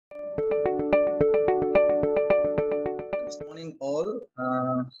Good morning, all.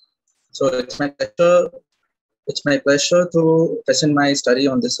 So it's my pleasure to present my study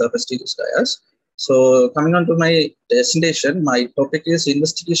on this surface series bias. So coming on to my presentation, my topic is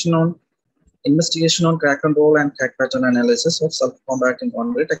investigation on crack control and crack pattern analysis of self-compacting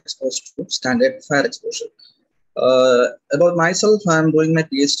concrete exposed to standard fire exposure. About myself, I'm doing my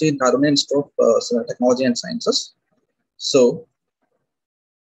PhD in Karuna Institute of Technology and Sciences. So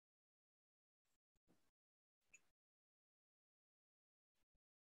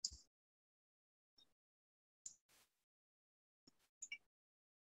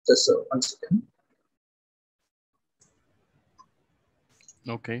just one second.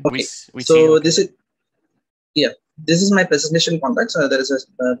 Okay. So this is my presentation context. There is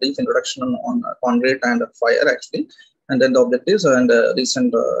a brief introduction on concrete and fire actually, and then the objectives and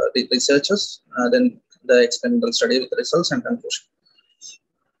recent researches, then the experimental study with the results and conclusion.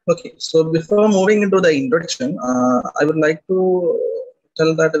 Okay, so before moving into the introduction, I would like to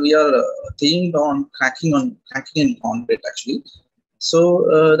tell that we are themed on cracking in concrete actually. So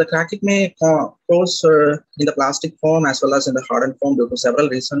the cracking may cause in the plastic form as well as in the hardened form due to several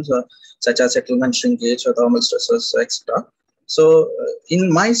reasons, such as settlement, shrinkage, thermal stresses, etc. So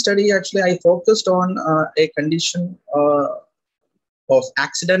in my study, actually, I focused on a condition of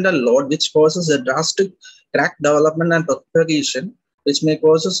accidental load, which causes a drastic crack development and propagation, which may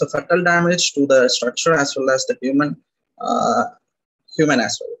cause a fatal damage to the structure as well as the human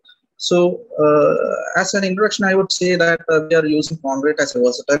as well. So as an introduction, I would say that we are using concrete as a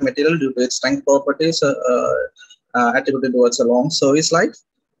versatile material due to its strength properties attributed towards a long service life.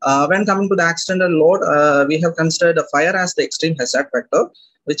 When coming to the accidental load, we have considered the fire as the extreme hazard factor,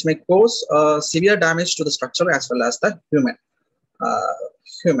 which may cause severe damage to the structure as well as the human.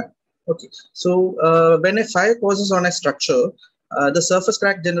 Okay, so when a fire causes on a structure, the surface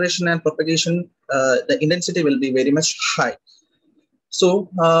crack generation and propagation, the intensity will be very much high. So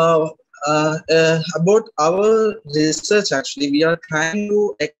about our research, actually, we are trying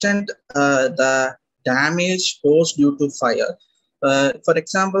to extend the damage caused due to fire. For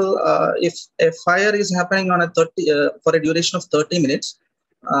example, if a fire is happening on for a duration of 30 minutes,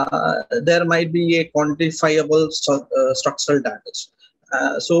 there might be a quantifiable structural damage.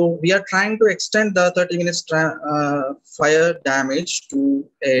 So we are trying to extend the 30 minutes fire damage to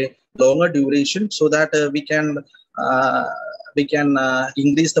a longer duration so that we can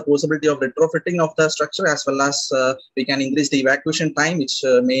increase the possibility of retrofitting of the structure as well as we can increase the evacuation time, which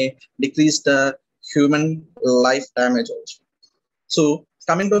may decrease the human life damage also. So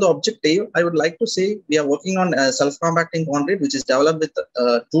coming to the objective, I would like to say we are working on self-compacting concrete, which is developed with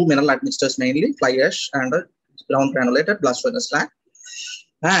two mineral admixtures mainly, fly ash and ground granulated blast furnace slag.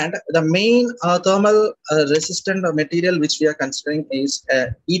 And the main thermal resistant material which we are considering is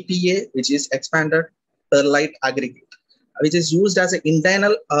EPA, which is expanded perlite aggregate, which is used as an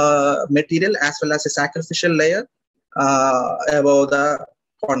internal material as well as a sacrificial layer above the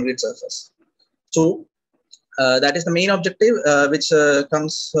concrete surface. So that is the main objective, which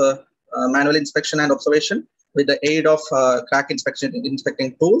comes manual inspection and observation with the aid of crack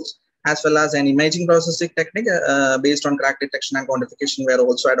inspecting tools, as well as an imaging processing technique based on crack detection and quantification were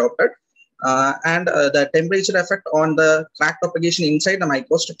also adopted. And the temperature effect on the crack propagation inside the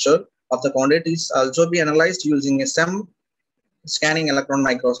microstructure of the concrete is also be analyzed using a SEM scanning electron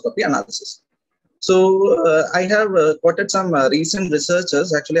microscopy analysis. So I have quoted some recent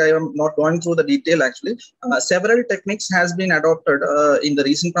researchers. Actually, I am not going through the detail actually. Several techniques has been adopted in the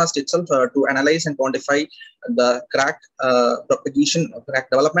recent past itself to analyze and quantify the crack propagation, crack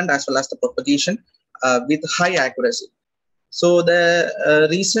development as well as the propagation with high accuracy. So the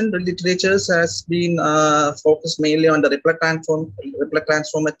recent literatures has been focused mainly on the Rippler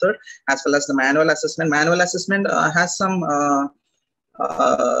transform method as well as the manual assessment. Manual assessment has some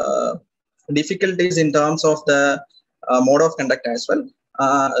difficulties in terms of the mode of conduct as well.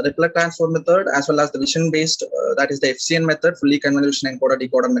 Rippler transform method as well as the vision-based, that is the FCN method, fully convolution encoder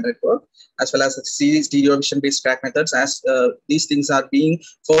decoder network, as well as the stereo vision-based crack methods, as these things are being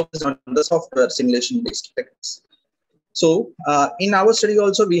focused on the software simulation-based techniques. So in our study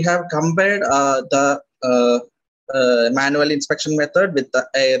also, we have compared the manual inspection method with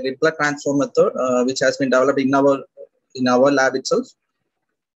a Rippler transform method, which has been developed in our lab itself.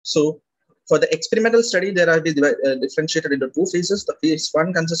 So for the experimental study, there are differentiated into two phases. The phase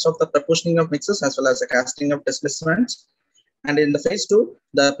 1 consists of the proportioning of mixes as well as the casting of test specimens. And in the phase 2,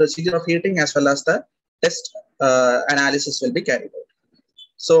 the procedure of heating as well as the test analysis will be carried out.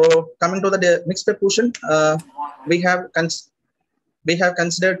 So coming to the mixed proportion, we have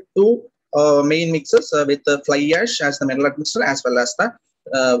considered two main mixes with the fly ash as the mineral admixture as well as the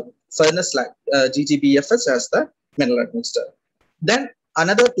furnace slag, GGBFS as the mineral admixture. Then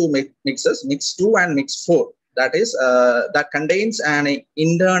another two mixes, mix 2 and mix 4, that is that contains an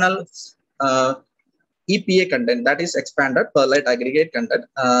internal EPA content, that is expanded perlite aggregate content.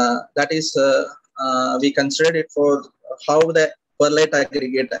 That is we considered it for how the perlite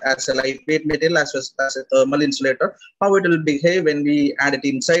aggregate as a lightweight material as well as a thermal insulator, how it will behave when we add it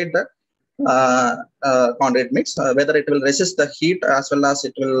inside the concrete mix, whether it will resist the heat as well as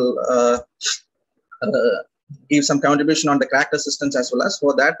it will give some contribution on the crack resistance as well as.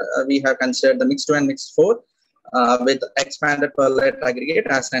 For that, we have considered the mix 2 and mix 4 with expanded perlite aggregate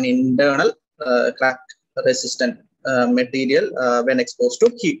as an internal crack resistant material when exposed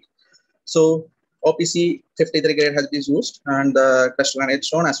to heat. So OPC 53 grade has been used, and crushed granite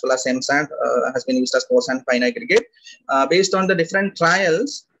stone as well as sand has been used as pore and fine aggregate. Based on the different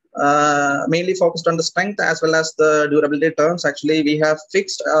trials, mainly focused on the strength as well as the durability terms, actually we have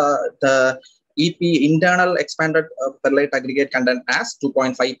fixed the EP internal expanded perlite aggregate content as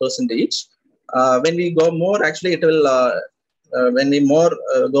 2.5% each. When we go more, actually it will when we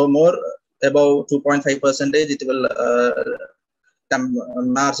go more above 2.5%, it will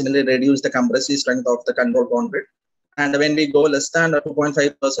marginally reduce the compressive strength of the control concrete. And when we go less than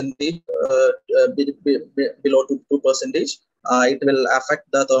 2.5%, below 2%, it will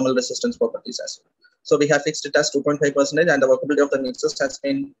affect the thermal resistance properties as well. So we have fixed it as 2.5%, and the workability of the mixes has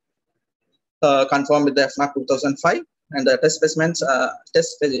been confirmed with the FNAC 2005. And the test specimens,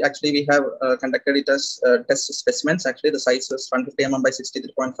 actually we have conducted it as test specimens. Actually the size is 150 mm by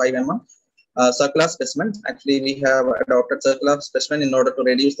 63.5 mm. Circular specimen, actually we have adopted circular specimen in order to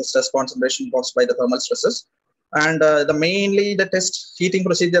reduce the stress concentration caused by the thermal stresses. And mainly the test heating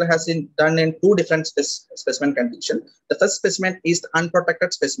procedure has been done in two different specimen conditions. The first specimen is the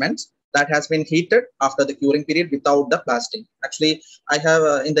unprotected specimens that has been heated after the curing period without the blasting. Actually, I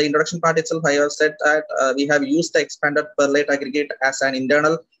have in the introduction part itself, I have said that we have used the expanded perlite aggregate as an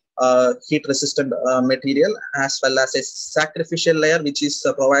internal heat resistant material, as well as a sacrificial layer which is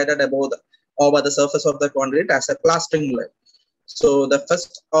provided over the surface of the concrete as a plastering layer. So the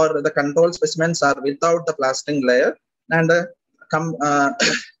first or the control specimens are without the plastering layer, and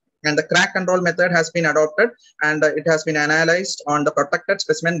and the crack control method has been adopted, and it has been analyzed on the protected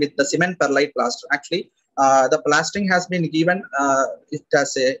specimen with the cement perlite plaster. Actually, the plastering has been given it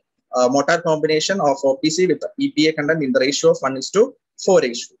as a mortar combination of OPC with EPA content in the ratio of 1:4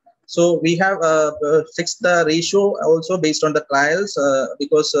 ratio. So we have fixed the ratio also based on the trials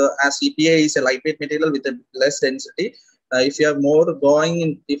because as EPA is a lightweight material with a less density. If you are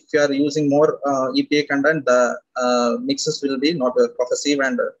if you are using more EPA content, the mixes will be not cohesive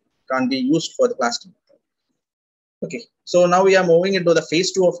and can't be used for the plastic. Okay, so now we are moving into the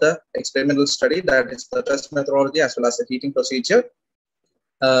phase 2 of the experimental study, that is the test methodology as well as the heating procedure.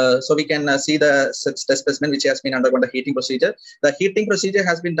 So we can see the test specimen which has been undergone the heating procedure. The heating procedure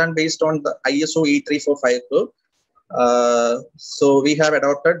has been done based on the ISO E345 curve. So we have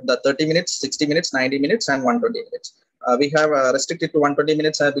adopted the 30 minutes, 60 minutes, 90 minutes, and 120 minutes. We have restricted to 120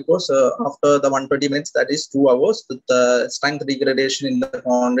 minutes because after the 120 minutes, that is 2 hours, the strength degradation in the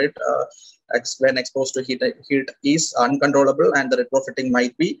concrete when exposed to heat is uncontrollable, and the retrofitting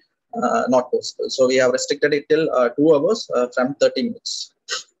might be not possible. So we have restricted it till 2 hours from 30 minutes.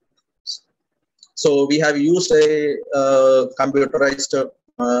 So we have used a computerized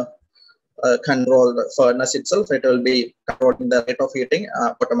control furnace itself. It will be controlling the rate of heating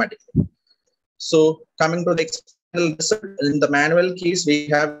automatically. So coming to the in the manual case, we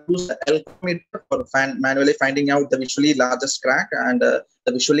have used the alchrometer for manually finding out the visually largest crack, and the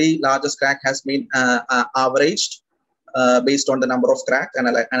visually largest crack has been averaged based on the number of crack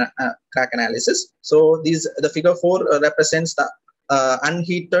analysis. So the figure 4 represents the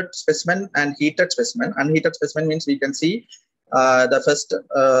unheated specimen and heated specimen. Unheated specimen means we can see the first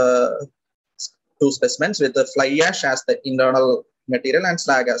 2 specimens with the fly ash as the internal material and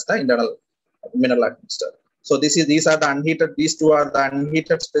slag as the internal mineral admixture. So these are the unheated. These 2 are the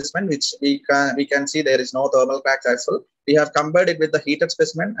unheated specimen, which we can see there is no thermal cracks as well. We have compared it with the heated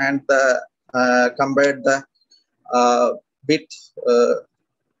specimen and compared the width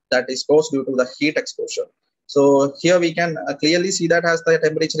that is caused due to the heat exposure. So here we can clearly see that as the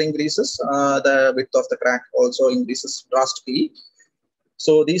temperature increases, the width of the crack also increases drastically.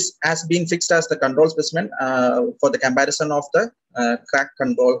 So this has been fixed as the control specimen for the comparison of the crack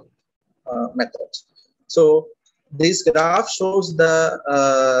control methods. So this graph shows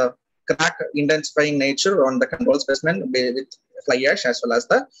the crack intensifying nature on the control specimen with fly ash as well as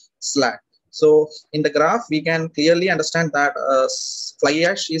the slag. So in the graph, we can clearly understand that fly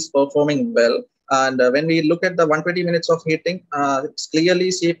ash is performing well And when we look at the 120 minutes of heating, it's clearly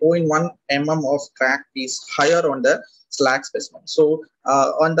see 0.1 mm of crack is higher on the slag specimen. So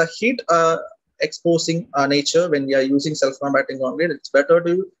on the heat exposing nature, when we are using self-combating concrete, it's better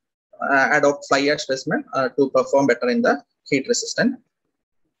to adopt fly ash specimen to perform better in the heat resistant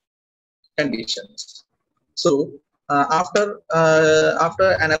conditions. So after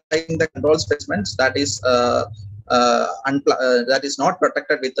analyzing the control specimens, that is not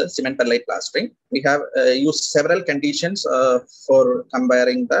protected with the cement perlite plastering, we have used several conditions for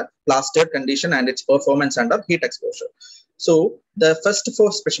comparing the plastered condition and its performance under heat exposure. So the first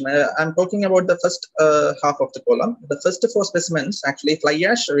 4 specimens, I'm talking about the first half of the column. The first 4 specimens actually fly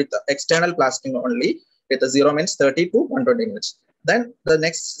ash with external plastering only, with a 0 means 30 to 120 minutes. Then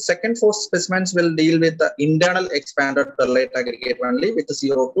the second 4 specimens will deal with the internal expanded perlite aggregate only with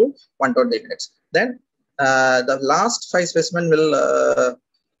 0 to 120 minutes. Then the last 5 specimen will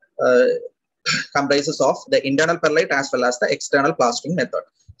comprises of the internal perlite as well as the external plastering method.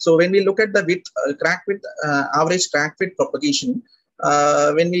 So when we look at the width, crack width, average crack width propagation,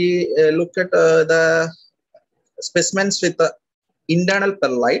 when we look at the specimens with the internal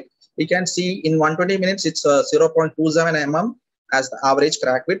perlite, we can see in 120 minutes it's 0.27 mm as the average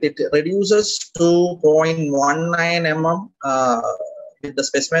crack width. It reduces to 0.19 mm with the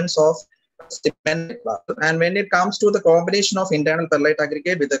specimens of cement plaster. And when it comes to the combination of internal perlite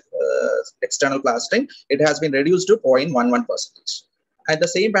aggregate with the external plastering, it has been reduced to 0.11%. And the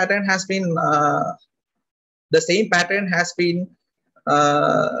same pattern has been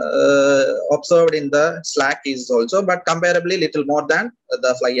observed in the slag cases also, but comparably little more than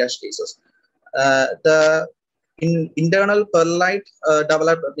the fly ash cases. The internal perlite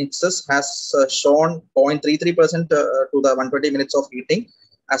developed mixes has shown 0.33% to the 120 minutes of heating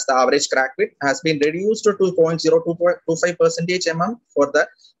as the average crack width, has been reduced to 0.0225% mm for the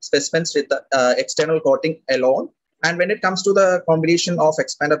specimens with the external coating alone. And when it comes to the combination of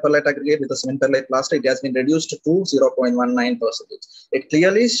expanded perlite aggregate with the cement perlite plaster, it has been reduced to 0.19%. It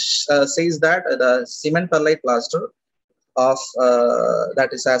clearly says that the cement perlite plaster of that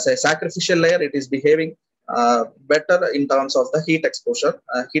is as a sacrificial layer, it is behaving better in terms of the heat exposure.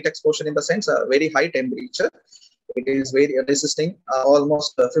 Heat exposure in the sense very high temperature. It is very resisting,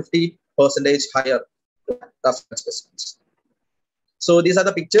 almost 50% higher tough specimens. So these are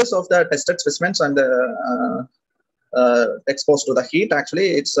the pictures of the tested specimens and exposed to the heat. Actually,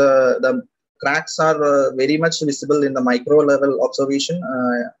 it's the cracks are very much visible in the micro level observation.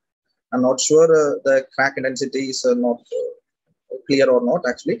 I'm not sure the crack intensity is not clear or not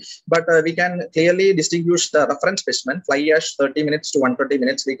actually, but we can clearly distinguish the reference specimen, fly ash 30 minutes to 120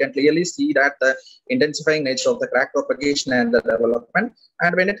 minutes. We can clearly see that the intensifying nature of the crack propagation and the development.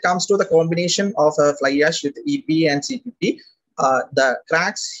 And when it comes to the combination of fly ash with EP and CPP, the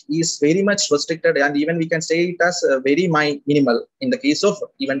cracks is very much restricted, and even we can say it as very minimal in the case of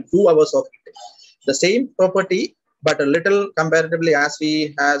even 2 hours of heating. The same property, but a little comparatively, as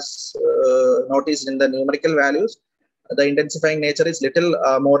we has noticed in the numerical values, the intensifying nature is little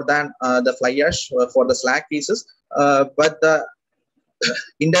more than the fly ash for the slag pieces, but the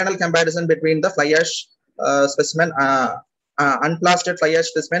internal comparison between the fly ash specimen, unplastered fly ash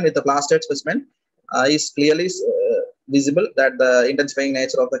specimen with the plastered specimen is clearly visible that the intensifying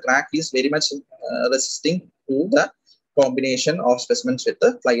nature of the crack is very much resisting to the combination of specimens with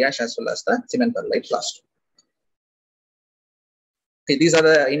the fly ash as well as the cement perlite plaster. Okay, these are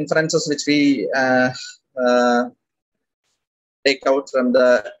the inferences which we take out from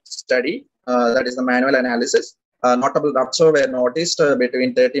the study, that is the manual analysis. Notable rupture were noticed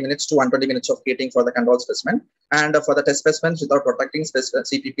between 30 minutes to 120 minutes of heating for the control specimen, and for the test specimens without protecting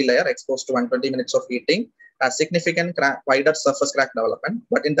CPP layer exposed to 120 minutes of heating, a significant wider surface crack development.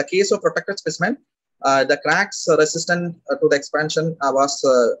 But in the case of protected specimen, the cracks resistant to the expansion was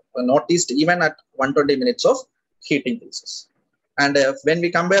noticed even at 120 minutes of heating phases. And when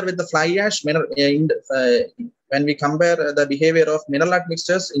we compare with the fly ash, when we compare the behavior of mineral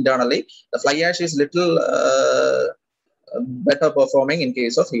admixtures internally, the fly ash is little better performing in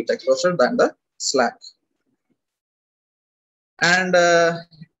case of heat exposure than the slag. And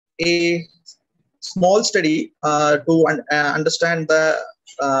a small study to understand the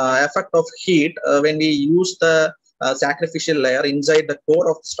effect of heat when we use the sacrificial layer inside the core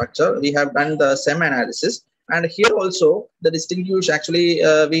of the structure, we have done the SEM analysis. And here also the distinguish, actually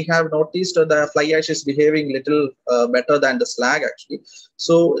we have noticed the fly ash is behaving little better than the slag actually.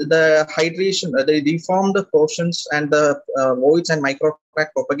 So the hydration, the deformed portions and the voids and micro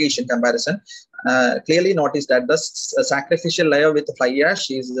crack propagation comparison clearly notice that the sacrificial layer with the fly ash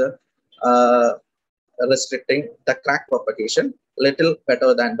is restricting the crack propagation little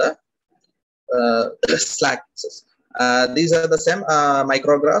better than the slag pieces. These are the same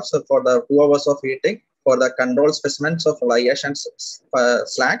micrographs for the 2 hours of heating for the control specimens of fly ash and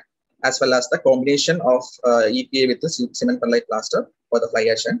slag, as well as the combination of EPA with the cement perlite plaster for the fly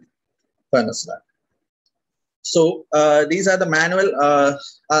ash and furnace slag. So these are the manual,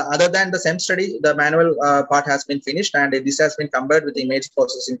 other than the SEM study, the manual part has been finished, and this has been combined with the image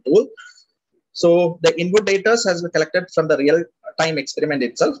processing tool. So the input data has been collected from the real-time experiment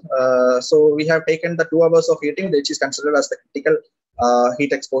itself. So we have taken the 2 hours of heating, which is considered as the critical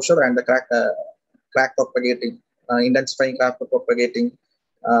heat exposure and the crack propagating, intensifying crack propagating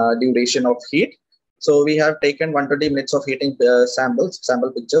duration of heat. So we have taken 120 minutes of heating sample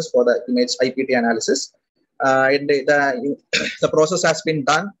pictures for the image IPT analysis. The process has been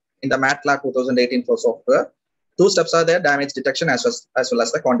done in the MATLAB 2018 for software. 2 steps are there: damage detection as well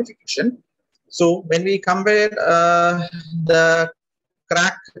as the quantification. So when we compare the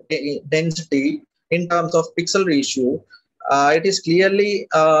crack density in terms of pixel ratio, it is clearly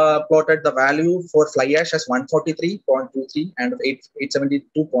plotted the value for fly ash as 143.23 and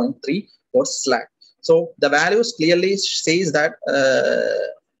 872.3 for slag. So the values clearly says that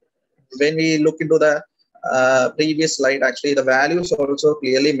when we look into the previous slide, actually the values also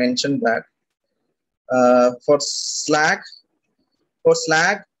clearly mentioned that for slag,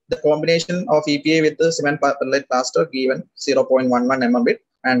 the combination of EPA with the cement perlite plaster given 0.11 mmBit,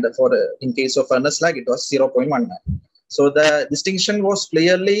 and for in case of furnace slag it was 0.19. So the distinction was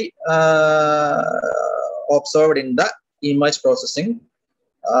clearly observed in the image processing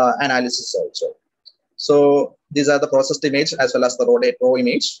analysis also. So these are the processed image as well as the raw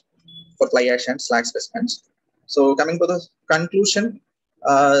image for fly ash and slag specimens. So coming to the conclusion,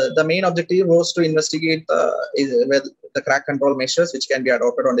 the main objective was to investigate the crack control measures which can be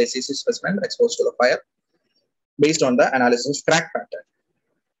adopted on the SEC specimen exposed to the fire based on the analysis of crack pattern.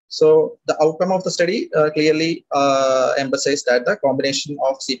 So the outcome of the study clearly emphasized that the combination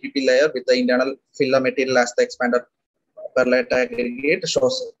of CPP layer with the internal filler material as the expanded perlite aggregate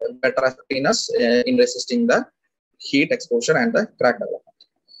shows better effectiveness in resisting the heat exposure and the crack development.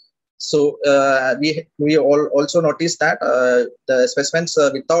 So we all also noticed that the specimens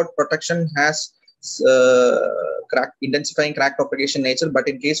without protection has intensifying crack propagation nature, but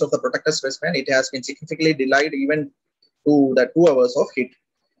in case of the protected specimen, it has been significantly delayed even to the 2 hours of heat.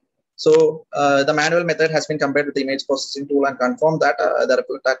 So the manual method has been compared with the image processing tool and confirmed that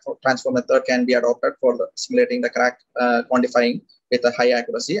the transform method can be adopted for simulating the crack quantifying with a high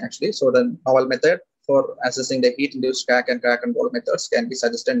accuracy actually. So the novel method for assessing the heat-induced crack and crack control methods can be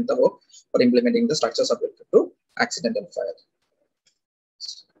suggested in the work for implementing the structure subject to accidental fire.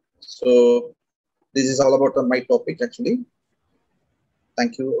 So this is all about my topic actually.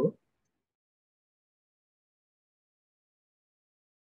 Thank you.